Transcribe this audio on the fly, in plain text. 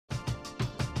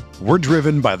We're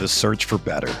driven by the search for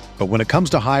better. But when it comes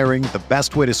to hiring, the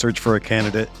best way to search for a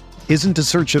candidate isn't to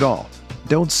search at all.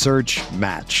 Don't search,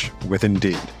 match with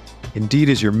Indeed. Indeed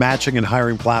is your matching and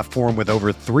hiring platform with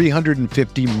over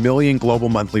 350 million global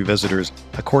monthly visitors,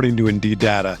 according to Indeed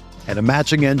data, and a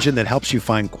matching engine that helps you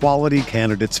find quality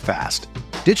candidates fast.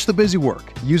 Ditch the busy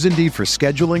work. Use Indeed for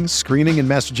scheduling, screening, and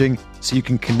messaging so you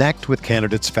can connect with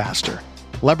candidates faster.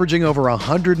 Leveraging over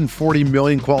 140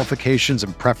 million qualifications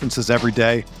and preferences every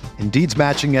day, Indeed's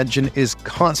matching engine is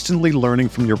constantly learning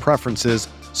from your preferences,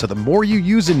 so the more you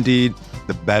use Indeed,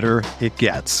 the better it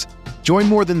gets. Join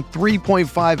more than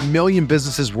 3.5 million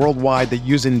businesses worldwide that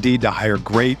use Indeed to hire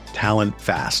great talent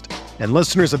fast. And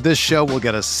listeners of this show will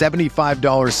get a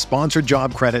 $75 sponsored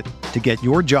job credit to get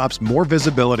your jobs more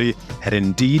visibility at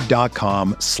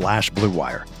Indeed.com/Blue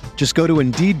Wire. Just go to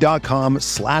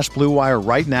Indeed.com/Blue Wire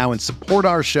right now and support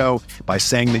our show by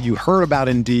saying that you heard about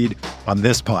Indeed on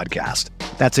this podcast.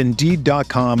 That's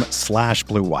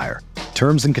Indeed.com/Blue Wire.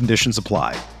 Terms and conditions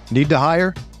apply. Need to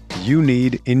hire? You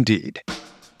need Indeed.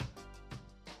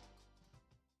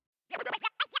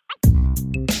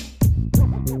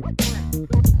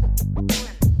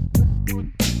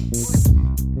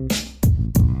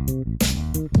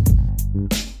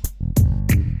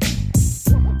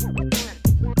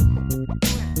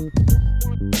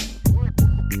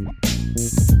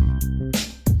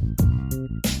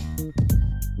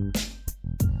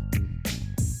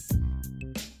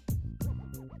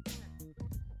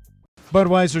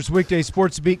 Budweiser's weekday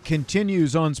sports beat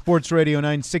continues on Sports Radio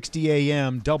 960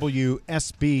 AM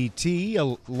WSBT,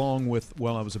 along with,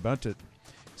 well, I was about to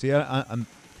see, I'm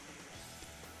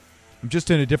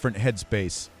just in a different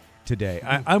headspace today.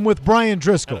 I'm with Brian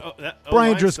Driscoll.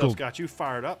 Brian Driscoll got you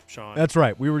fired up, Sean. That's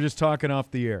right. We were just talking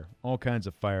off the air, all kinds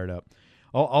of fired up.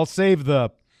 I'll save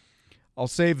the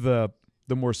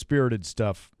more spirited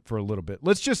stuff for a little bit.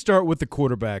 Let's just start with the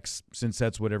quarterbacks, since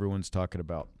that's what everyone's talking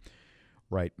about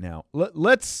right now.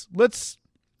 Let's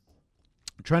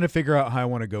trying to figure out how I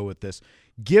want to go with this.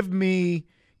 Give me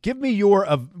your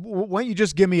why don't you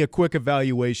just give me a quick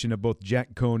evaluation of both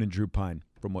Jack Coan and Drew Pyne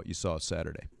from what you saw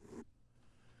Saturday?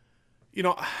 You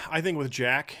know, I think with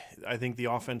Jack, I think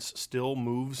the offense still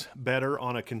moves better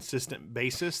on a consistent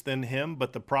basis than him,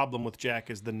 but the problem with Jack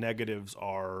is the negatives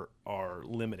are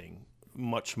limiting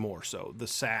much more so. The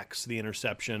sacks, the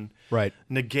interception, right,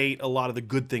 negate a lot of the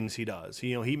good things he does.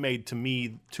 He made, to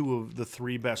me, 2 of the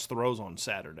 3 best throws on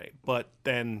Saturday, but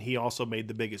then he also made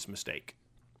the biggest mistake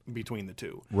between the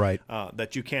two, right,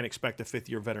 that you can't expect a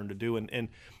fifth-year veteran to do. And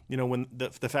you know, when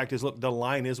the fact is, look, the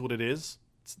line is what it is.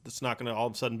 It's not going to all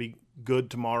of a sudden be good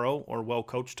tomorrow or well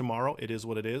coached tomorrow. It is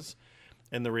what it is.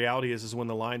 And the reality is when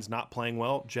the line's not playing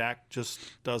well, Jack just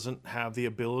doesn't have the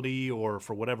ability, or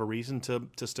for whatever reason,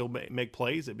 to still make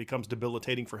plays. It becomes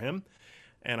debilitating for him.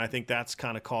 And I think that's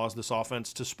kind of caused this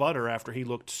offense to sputter after he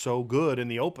looked so good in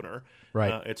the opener.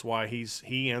 Right. It's why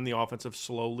he and the offense have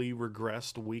slowly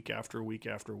regressed week after week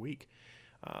after week.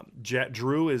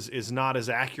 Drew is not as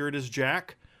accurate as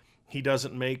Jack. He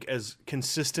doesn't make as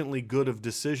consistently good of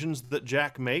decisions that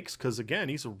Jack makes because, again,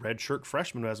 he's a redshirt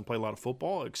freshman who hasn't played a lot of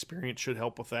football. Experience should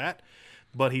help with that.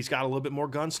 But he's got a little bit more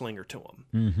gunslinger to him.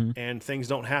 Mm-hmm. And things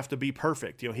don't have to be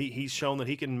perfect. You know, he's shown that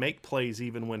he can make plays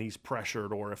even when he's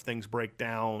pressured or if things break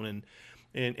down.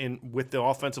 And with the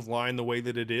offensive line the way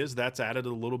that it is, that's added a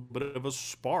little bit of a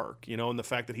spark, you know, and the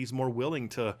fact that he's more willing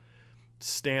to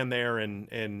stand there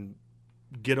and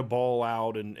get a ball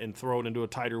out and throw it into a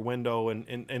tighter window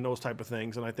and those type of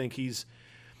things. And I think his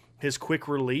quick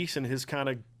release and his kind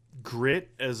of grit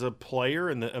as a player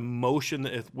and the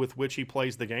emotion with which he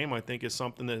plays the game, I think is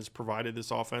something that has provided this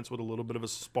offense with a little bit of a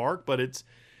spark. But it's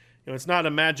not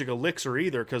a magic elixir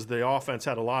either, because the offense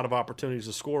had a lot of opportunities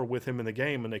to score with him in the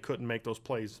game, and they couldn't make those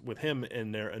plays with him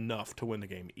in there enough to win the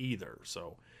game either.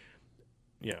 So,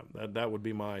 yeah, that would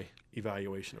be my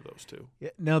evaluation of those two. Yeah,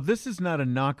 now, this is not a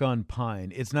knock on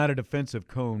Pyne. It's not a defensive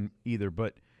Coan either,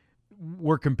 but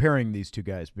we're comparing these two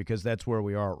guys because that's where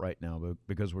we are right now,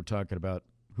 because we're talking about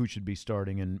who should be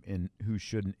starting and who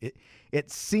shouldn't.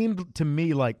 It seemed to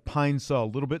me like Pyne saw a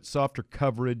little bit softer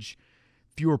coverage,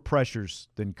 fewer pressures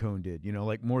than Coan did,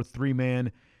 like more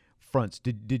 3-man fronts.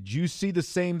 Did you see the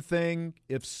same thing?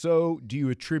 If so, do you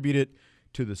attribute it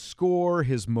to the score,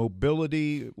 his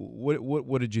mobility?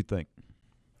 What did you think?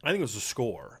 I think it was the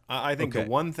score. I think the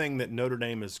one thing that Notre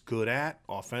Dame is good at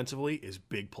offensively is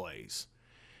big plays.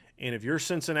 And if you're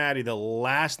Cincinnati, the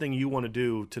last thing you want to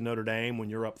do to Notre Dame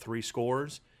when you're up 3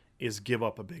 scores is give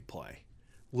up a big play.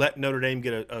 Let Notre Dame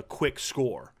get a quick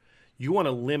score. You want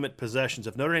to limit possessions.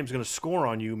 If Notre Dame's going to score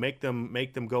on you, make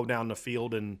them go down the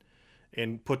field and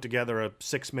and put together a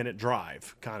 6-minute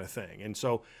drive kind of thing. And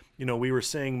so, we were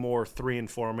seeing more 3- and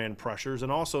 4-man pressures,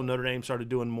 and also Notre Dame started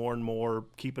doing more and more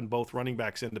keeping both running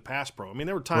backs into pass pro. I mean,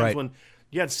 there were times when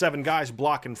you had 7 guys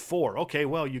blocking 4. Okay,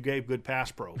 well, you gave good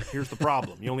pass pro. Here's the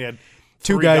problem. You only had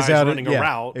 2 3 guys out running a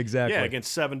route exactly.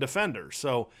 Against 7 defenders.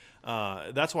 So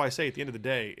that's why I say at the end of the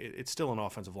day, it's still an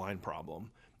offensive line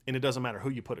problem, and it doesn't matter who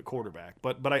you put at quarterback.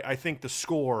 But I think the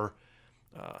score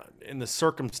and the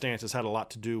circumstances had a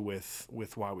lot to do with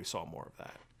why we saw more of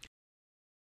that.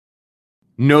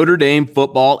 Notre Dame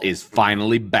football is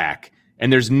finally back,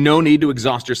 and there's no need to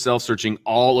exhaust yourself searching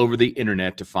all over the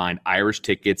internet to find Irish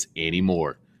tickets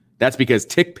anymore. That's because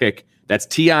TickPick, that's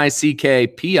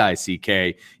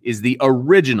TickPick, is the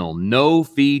original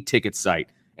no-fee ticket site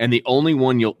and the only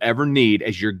one you'll ever need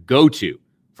as your go-to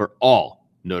for all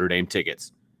Notre Dame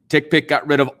tickets. TickPick got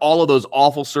rid of all of those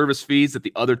awful service fees that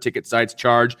the other ticket sites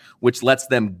charge, which lets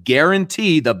them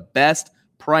guarantee the best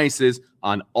prices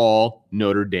on all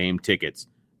Notre Dame tickets.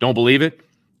 Don't believe it?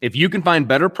 If you can find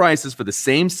better prices for the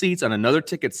same seats on another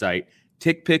ticket site,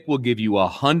 TickPick will give you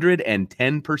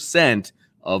 110%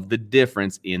 of the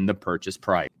difference in the purchase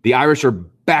price. The Irish are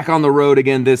back on the road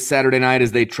again this Saturday night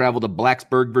as they travel to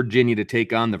Blacksburg, Virginia to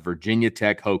take on the Virginia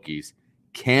Tech Hokies.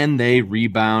 Can they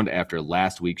rebound after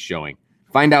last week's showing?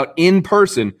 Find out in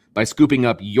person by scooping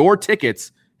up your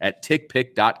tickets at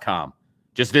tickpick.com.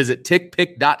 Just visit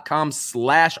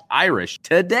tickpick.com/Irish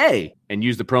today and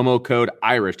use the promo code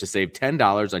IRISH to save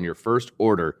 $10 on your first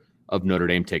order of Notre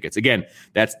Dame tickets. Again,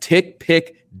 that's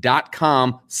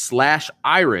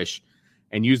tickpick.com/Irish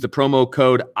and use the promo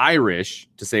code IRISH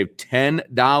to save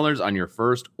 $10 on your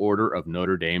first order of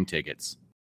Notre Dame tickets.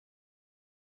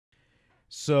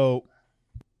 So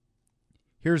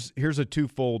here's a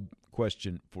twofold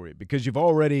question for you, because you've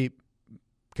already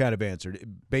kind of answered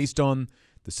it. Based on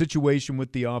the situation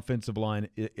with the offensive line,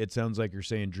 it sounds like you're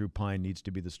saying Drew Pyne needs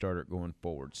to be the starter going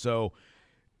forward. So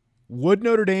would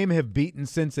Notre Dame have beaten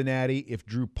Cincinnati if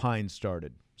Drew Pyne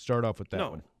started? Start off with that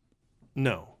one.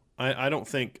 No. I don't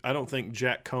think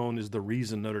Jack Cohn is the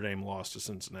reason Notre Dame lost to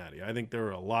Cincinnati. I think there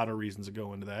are a lot of reasons to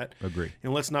go into that. Agree.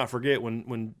 And let's not forget,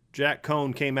 when Jack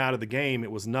Cohn came out of the game,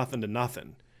 it was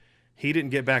 0-0. He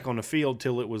didn't get back on the field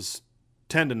till it was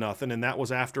 10-0, and that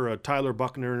was after a Tyler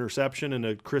Buckner interception and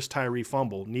a Chris Tyree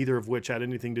fumble, neither of which had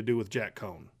anything to do with Jack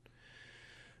Cohn.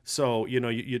 So,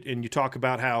 you talk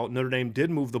about how Notre Dame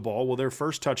did move the ball. Well, their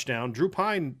first touchdown, Drew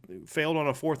Pyne failed on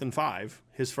a 4th and 5,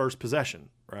 his first possession,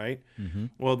 right? Mm-hmm.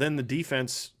 Well, then the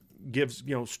defense does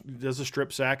a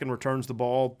strip sack and returns the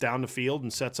ball down the field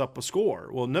and sets up a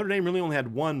score. Well, Notre Dame really only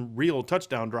had one real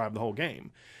touchdown drive the whole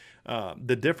game.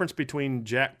 The difference between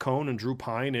Jack Cohn and Drew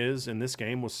Pyne is, in this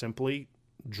game, was simply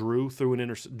Jack threw an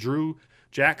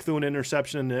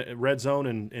interception in the red zone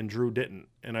and Drew didn't.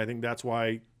 And I think that's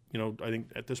why, I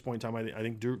think at this point in time, I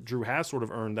think Drew has sort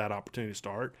of earned that opportunity to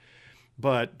start.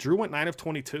 But Drew went 9 of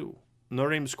 22.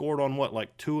 Notre Dame scored on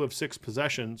 2 of 6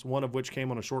 possessions, one of which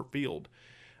came on a short field.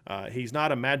 He's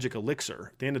not a magic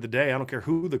elixir. At the end of the day, I don't care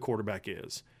who the quarterback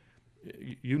is.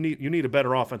 You need a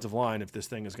better offensive line if this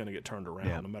thing is going to get turned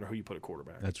around, no matter who you put at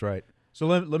quarterback. That's right. So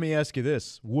let me ask you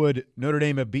this. Would Notre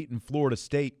Dame have beaten Florida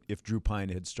State if Drew Pyne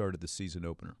had started the season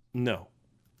opener? No.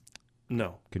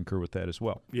 Concur with that as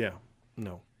well. Yeah.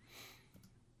 No.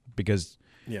 Because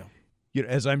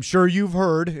as I'm sure you've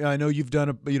heard, I know you've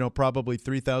done probably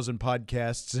 3,000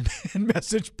 podcasts and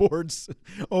message boards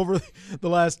over the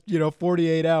last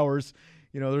 48 hours.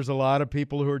 There's a lot of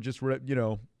people who are just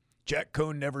Jack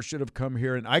Cohn never should have come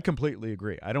here, and I completely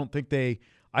agree. I don't think they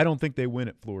win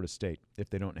at Florida State if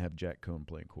they don't have Jack Cohn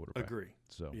playing quarterback. Agree.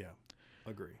 So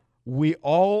agree. We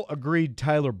all agreed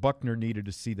Tyler Buckner needed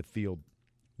to see the field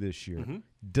this year. Mm-hmm.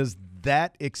 Does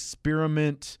that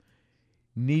experiment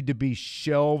need to be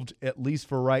shelved, at least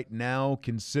for right now,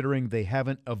 considering they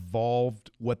haven't evolved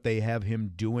what they have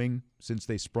him doing since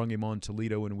they sprung him on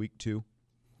Toledo in week 2?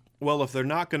 Well, if they're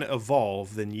not going to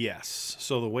evolve, then yes.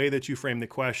 So the way that you frame the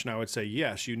question, I would say,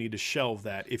 yes, you need to shelve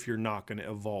that if you're not going to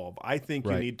evolve. I think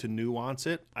you need to nuance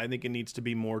it. I think it needs to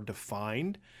be more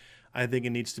defined. I think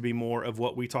it needs to be more of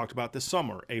what we talked about this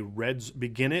summer.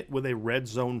 Begin it with a red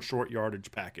zone short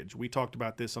yardage package. We talked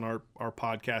about this on our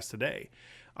podcast today.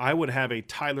 I would have a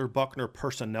Tyler Buckner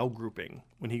personnel grouping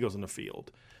when he goes on the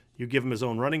field. You give him his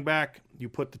own running back. You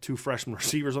put the 2 freshman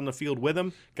receivers on the field with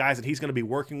him, guys that he's going to be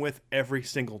working with every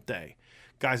single day,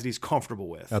 guys that he's comfortable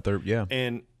with. Out there, yeah.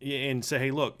 And say,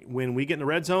 hey, look, when we get in the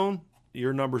red zone,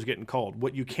 your number's getting called.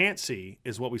 What you can't see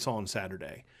is what we saw on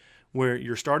Saturday, where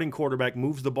your starting quarterback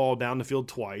moves the ball down the field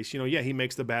twice. He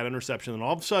makes the bad interception, and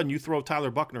all of a sudden you throw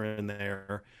Tyler Buckner in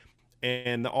there,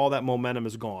 and all that momentum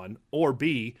is gone. Or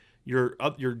B, Your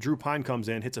Drew Pine comes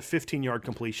in, hits a 15-yard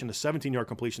completion, a 17-yard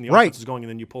completion. The Right. offense is going, and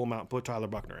then you pull him out and put Tyler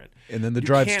Buckner in. And then the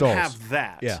drive You stalls. can't have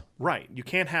that. Yeah. Right. You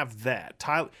can't have that.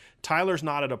 Tyler's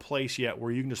not at a place yet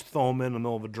where you can just throw him in the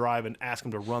middle of a drive and ask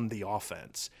him to run the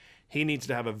offense. He needs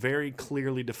to have a very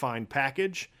clearly defined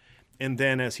package, and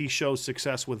then as he shows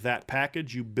success with that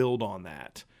package, you build on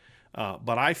that.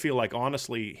 But I feel like,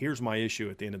 honestly, here's my issue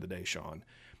at the end of the day, Sean.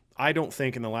 I don't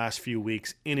think in the last few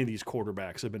weeks any of these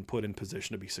quarterbacks have been put in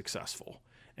position to be successful.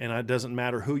 And it doesn't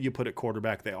matter who you put at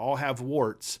quarterback. They all have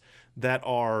warts that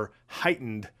are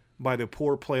heightened by the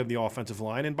poor play of the offensive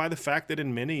line and by the fact that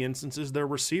in many instances their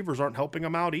receivers aren't helping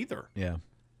them out either. Yeah.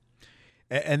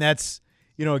 And that's,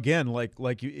 again, like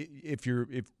if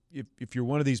you're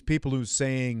one of these people who's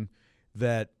saying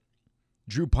that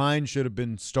Drew Pine should have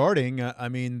been starting, I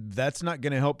mean, that's not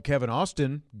going to help Kevin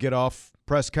Austin get off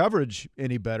press coverage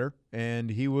any better. And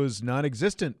he was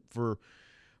non-existent for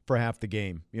half the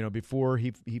game, before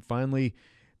he finally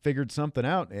figured something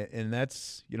out. And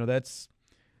that's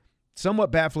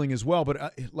somewhat baffling as well.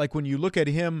 But like when you look at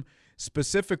him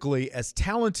specifically, as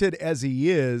talented as he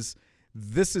is,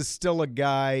 this is still a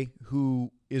guy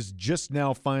who is just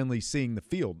now finally seeing the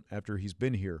field after he's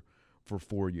been here for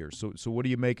 4 years. So what do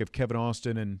you make of Kevin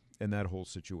Austin and that whole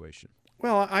situation?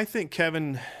 Well, I think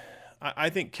Kevin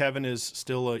is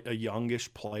still a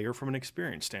youngish player from an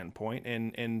experience standpoint,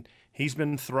 and he's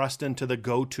been thrust into the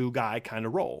go-to guy kind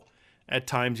of role. At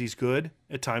times he's good,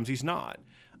 at times he's not.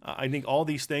 I think all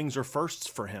these things are firsts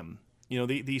for him.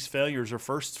 These failures are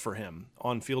firsts for him,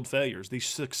 on-field failures. These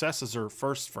successes are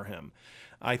firsts for him.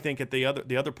 I think at the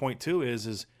other point too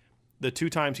is the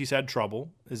two times he's had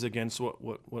trouble is against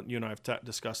what you and I have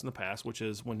discussed in the past, which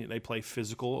is when they play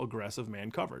physical, aggressive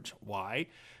man coverage. Why?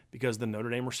 Because the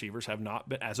Notre Dame receivers have not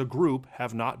been, as a group,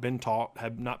 have not been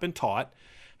taught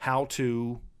how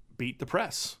to beat the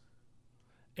press.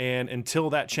 And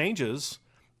until that changes,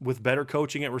 with better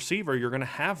coaching at receiver, you're going to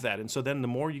have that. And so then the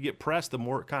more you get pressed, the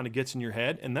more it kind of gets in your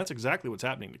head. And that's exactly what's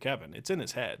happening to Kevin. It's in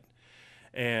his head.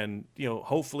 And,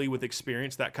 hopefully with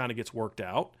experience, that kind of gets worked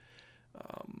out.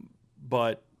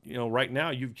 But, right now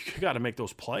you got to make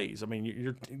those plays. I mean,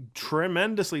 you're a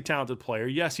tremendously talented player.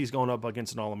 Yes, he's going up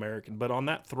against an All-American. But on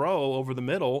that throw over the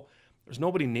middle, there's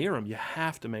nobody near him. You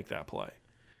have to make that play.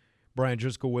 Brian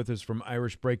Driscoll with us from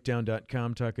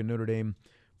IrishBreakdown.com talking Notre Dame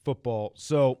football.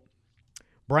 So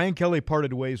Brian Kelly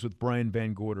parted ways with Brian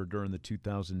Van Gorder during the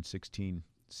 2016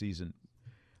 season.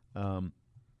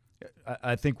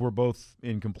 I think we're both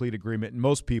in complete agreement, and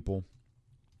most people,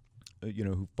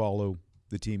 who follow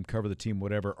the team, cover the team,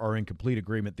 whatever, are in complete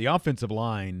agreement. The offensive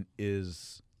line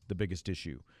is the biggest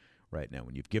issue right now.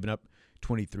 When you've given up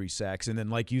 23 sacks, and then,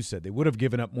 like you said, they would have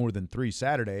given up more than 3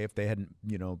 Saturday if they hadn't,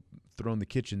 thrown the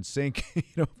kitchen sink,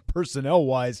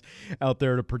 personnel-wise out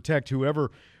there to protect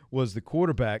whoever was the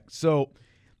quarterback. So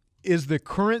is the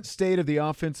current state of the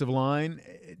offensive line,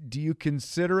 do you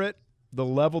consider it the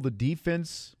level the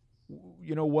defense,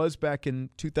 was back in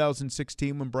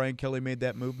 2016 when Brian Kelly made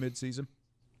that move midseason?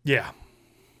 Yeah.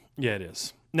 Yeah, it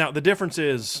is. Now, the difference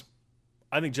is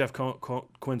I think Jeff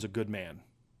Quinn's a good man.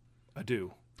 I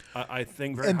do. I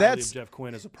think very highly of Jeff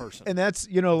Quinn as a person. And that's,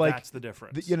 that's the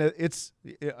difference.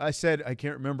 I said, I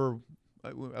can't remember,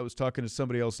 I was talking to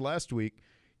somebody else last week,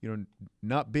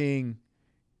 not being,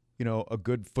 a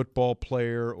good football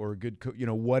player or a good,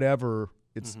 whatever.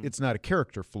 It's not a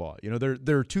character flaw.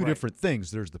 There are two different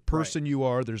things. There's the person you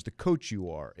are, there's the coach you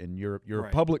are, and you're a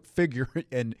public figure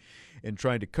and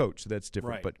trying to coach. So that's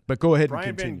different. Right. But go ahead and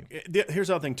continue. Here's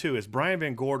the other thing too: is Brian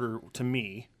Van Gorder to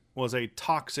me was a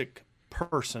toxic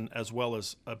person as well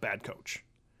as a bad coach.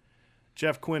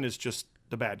 Jeff Quinn is just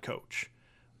the bad coach.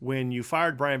 When you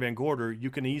fired Brian Van Gorder, you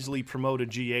can easily promote a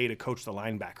GA to coach the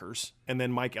linebackers, and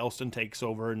then Mike Elston takes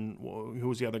over, and who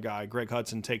was the other guy? Greg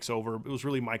Hudson takes over. It was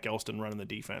really Mike Elston running the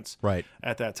defense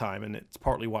at that time, and it's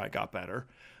partly why it got better.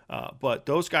 But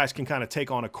those guys can kind of take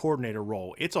on a coordinator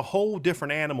role. It's a whole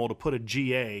different animal to put a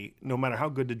GA, no matter how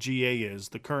good the GA is,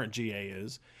 the current GA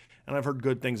is, and I've heard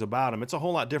good things about him. It's a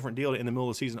whole lot different deal in the middle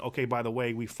of the season. Okay, by the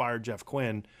way, we fired Jeff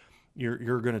Quinn.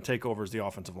 You're going to take over as the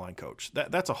offensive line coach.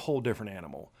 That's a whole different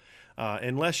animal.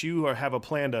 Unless you have a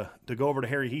plan to go over to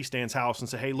Harry Heastand's house and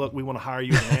say, hey, look, we want to hire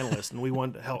you as an analyst, and we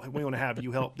want to have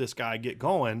you help this guy get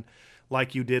going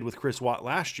like you did with Chris Watt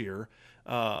last year.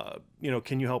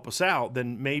 Can you help us out?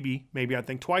 Then maybe I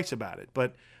think twice about it.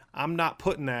 But I'm not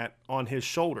putting that on his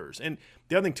shoulders. And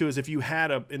the other thing, too, is if you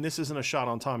had and this isn't a shot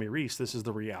on Tommy Rees, this is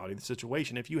the reality of the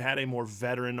situation. If you had a more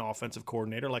veteran offensive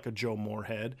coordinator like a Joe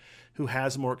Moorhead who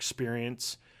has more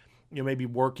experience, maybe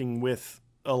working with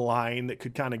a line that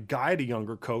could kind of guide a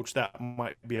younger coach, that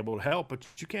might be able to help. But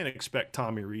you can't expect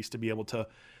Tommy Rees to be able to,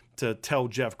 to tell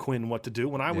Jeff Quinn what to do.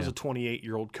 When I was a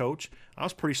 28-year-old coach, I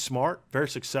was pretty smart, very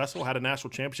successful, had a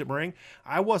national championship ring.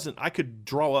 I could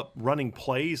draw up running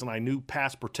plays and I knew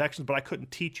pass protections, but I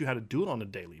couldn't teach you how to do it on a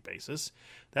daily basis.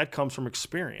 That comes from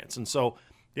experience. And so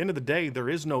at the end of the day, there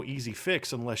is no easy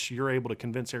fix unless you're able to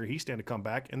convince Harry Hiestand to come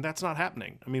back, and that's not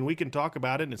happening. I mean, we can talk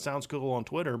about it and it sounds cool on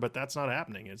Twitter, but that's not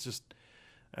happening. It's just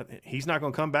he's not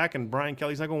going to come back, and Brian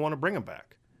Kelly's not going to want to bring him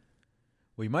back.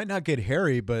 Well, you might not get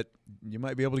Harry, but you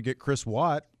might be able to get Chris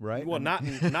Watt, right? Well, not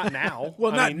now.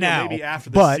 Well, not now. Maybe after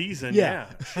the season. Yeah,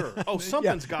 sure. Oh,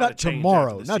 something's got to change.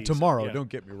 Not tomorrow. Don't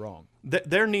get me wrong.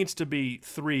 There needs to be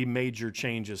 3 major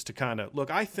changes to kind of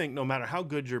look. I think no matter how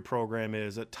good your program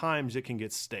is, at times it can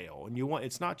get stale, and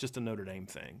it's not just a Notre Dame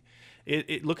thing.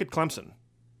 Look at Clemson,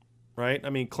 right? I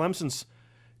mean, Clemson's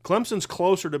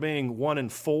closer to being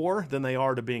 1-4 than they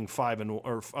are to being 1-5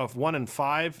 or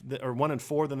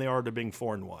 1-4 than they are to being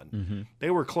 4-1. Mm-hmm.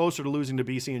 They were closer to losing to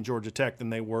BC and Georgia Tech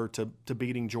than they were to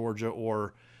beating Georgia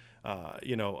or trying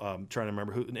to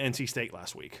remember who NC State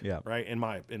last week. Yeah. Right. In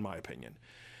my opinion.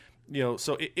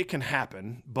 So it can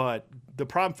happen, but the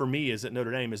problem for me is at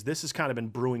Notre Dame is this has kind of been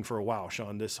brewing for a while,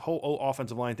 Sean. This whole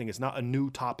offensive line thing is not a new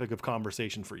topic of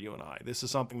conversation for you and I. This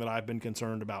is something that I've been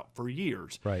concerned about for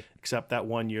years, right? Except that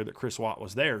one year that Chris Watt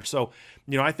was there. So,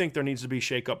 I think there needs to be a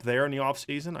shakeup there in the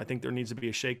offseason. I think there needs to be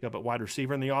a shakeup at wide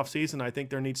receiver in the offseason. I think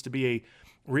there needs to be a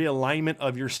realignment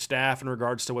of your staff in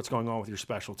regards to what's going on with your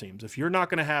special teams. If you're not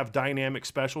going to have dynamic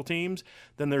special teams,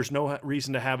 then there's no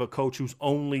reason to have a coach who's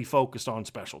only focused on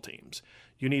special teams.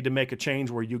 You need to make a change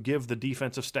where you give the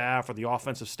defensive staff or the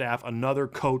offensive staff another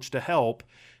coach to help,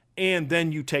 and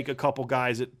then you take a couple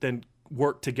guys that then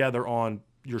work together on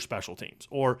your special teams,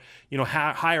 or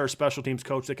hire a special teams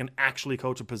coach that can actually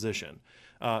coach a position.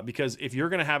 Because if you're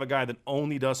going to have a guy that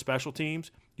only does special teams,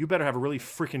 you better have a really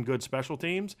freaking good special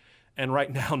teams. And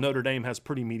right now, Notre Dame has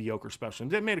pretty mediocre special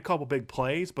teams. They've made a couple big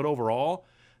plays, but overall,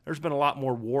 there's been a lot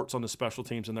more warts on the special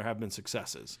teams than there have been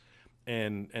successes.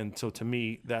 And so to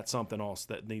me, that's something else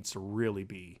that needs to really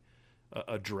be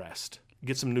addressed.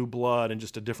 Get some new blood and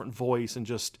just a different voice and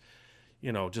just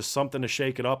something to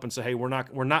shake it up and say, hey, we're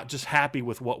not just happy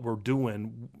with what we're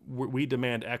doing. We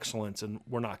demand excellence, and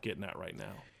we're not getting that right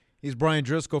now. He's Brian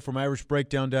Driscoll from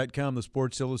IrishBreakdown.com, the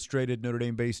Sports Illustrated Notre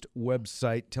Dame-based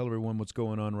website. Tell everyone what's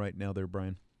going on right now there,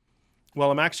 Brian.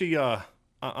 Well, I'm actually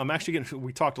getting –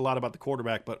 we talked a lot about the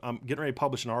quarterback, but I'm getting ready to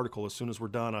publish an article as soon as we're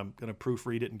done. I'm going to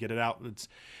proofread it and get it out. It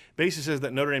basically says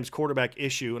that Notre Dame's quarterback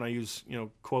issue, and I use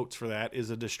quotes for that, is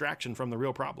a distraction from the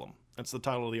real problem. That's the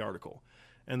title of the article.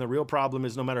 And the real problem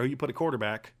is no matter who you put a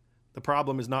quarterback, the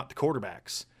problem is not the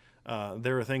quarterbacks.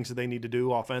 There are things that they need to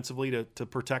do offensively to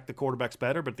protect the quarterbacks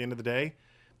better, but at the end of the day,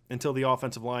 until the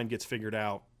offensive line gets figured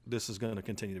out, this is going to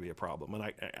continue to be a problem. And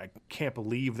I can't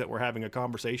believe that we're having a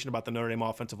conversation about the Notre Dame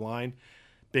offensive line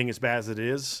being as bad as it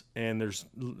is, and there's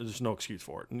no excuse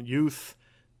for it. And youth,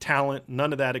 talent,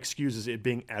 none of that excuses it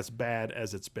being as bad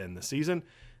as it's been this season.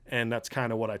 And that's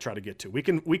kind of what I try to get to. We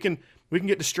can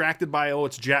get distracted by,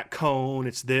 it's Jack Cohn,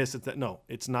 it's this, it's that. No,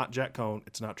 it's not Jack Cohn,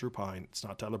 it's not Drew Pine, it's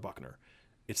not Tyler Buckner.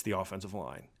 It's the offensive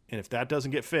line. And if that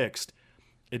doesn't get fixed,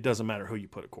 it doesn't matter who you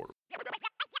put at quarterback.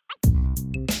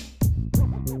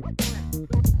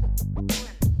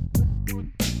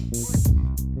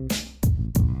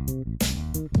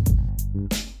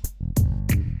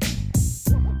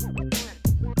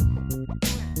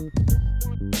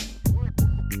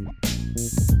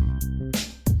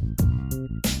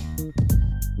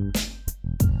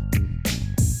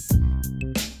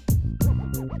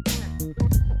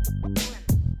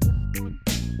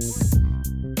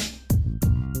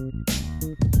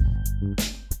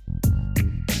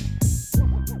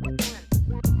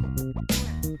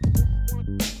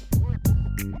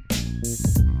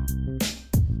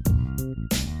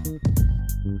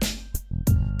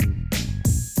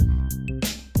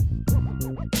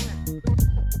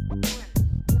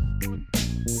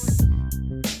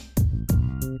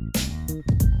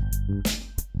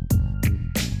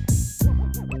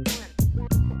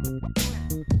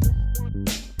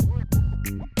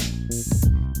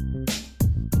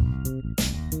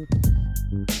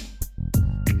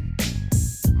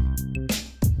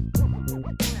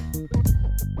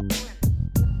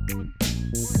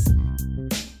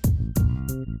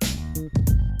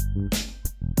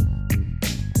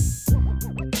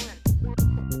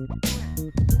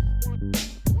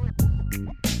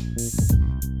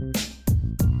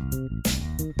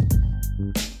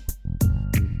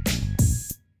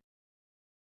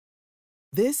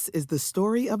 This is the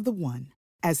story of the one.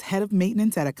 As head of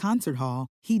maintenance at a concert hall,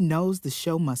 he knows the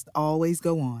show must always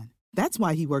go on. That's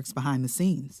why he works behind the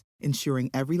scenes, ensuring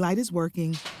every light is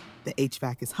working, the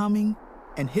HVAC is humming,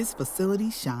 and his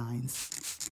facility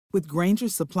shines. With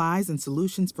Grainger's supplies and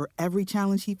solutions for every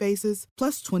challenge he faces,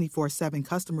 plus 24/7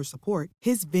 customer support,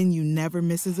 his venue never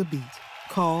misses a beat.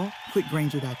 Call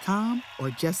quickgrainger.com or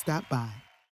just stop by.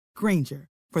 Grainger,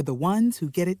 for the ones who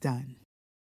get it done.